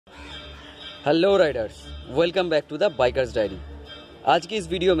Hello Riders, welcome back to the bikers diary. आज की इस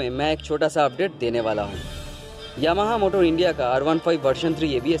वीडियो में मैं एक छोटा सा अपडेट देने वाला हूं। यामाहा मोटर इंडिया का R15 वर्जन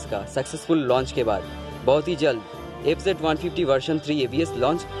 3 ABS का सक्सेसफुल लॉन्च के बाद बहुत ही जल्द FZ 150 वर्जन 3 ABS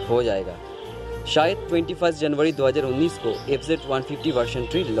लॉन्च हो जाएगा। शायद 21 जनवरी 2019 को FZ 150 वर्जन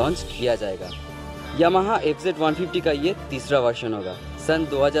 3 लॉन्च किया जाएगा। यामाहा FZ 150 का ये तीसरा वर्जन होगा। सन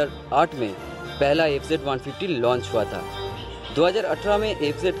 2008 में पहला FZ 150 लॉन्च हुआ था। 2018 में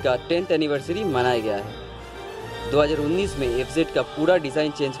FZ का 10th एनिवर्सरी मनाया गया है। 2019 में FZ का पूरा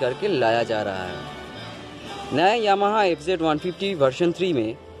डिज़ाइन चेंज करके लाया जा रहा है। नया यामाहा FZ 150 वर्जन 3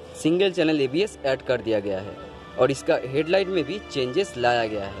 में सिंगल चैनल ABS ऐड कर दिया गया है और इसका हेडलाइट में भी चेंजेस लाया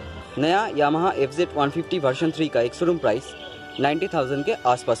गया है। नया यामाहा FZ 150 वर्जन 3 का एक शोरूम प्राइस 90,000 के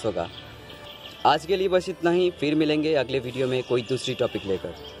आसपास होगा। आज के लिए बस इतना ही, फिर मिलेंगे अगले वीडियो में कोई दूसरी टॉपिक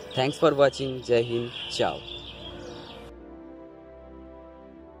लेकर। Thanks for watching. जय हिंद, चाओ।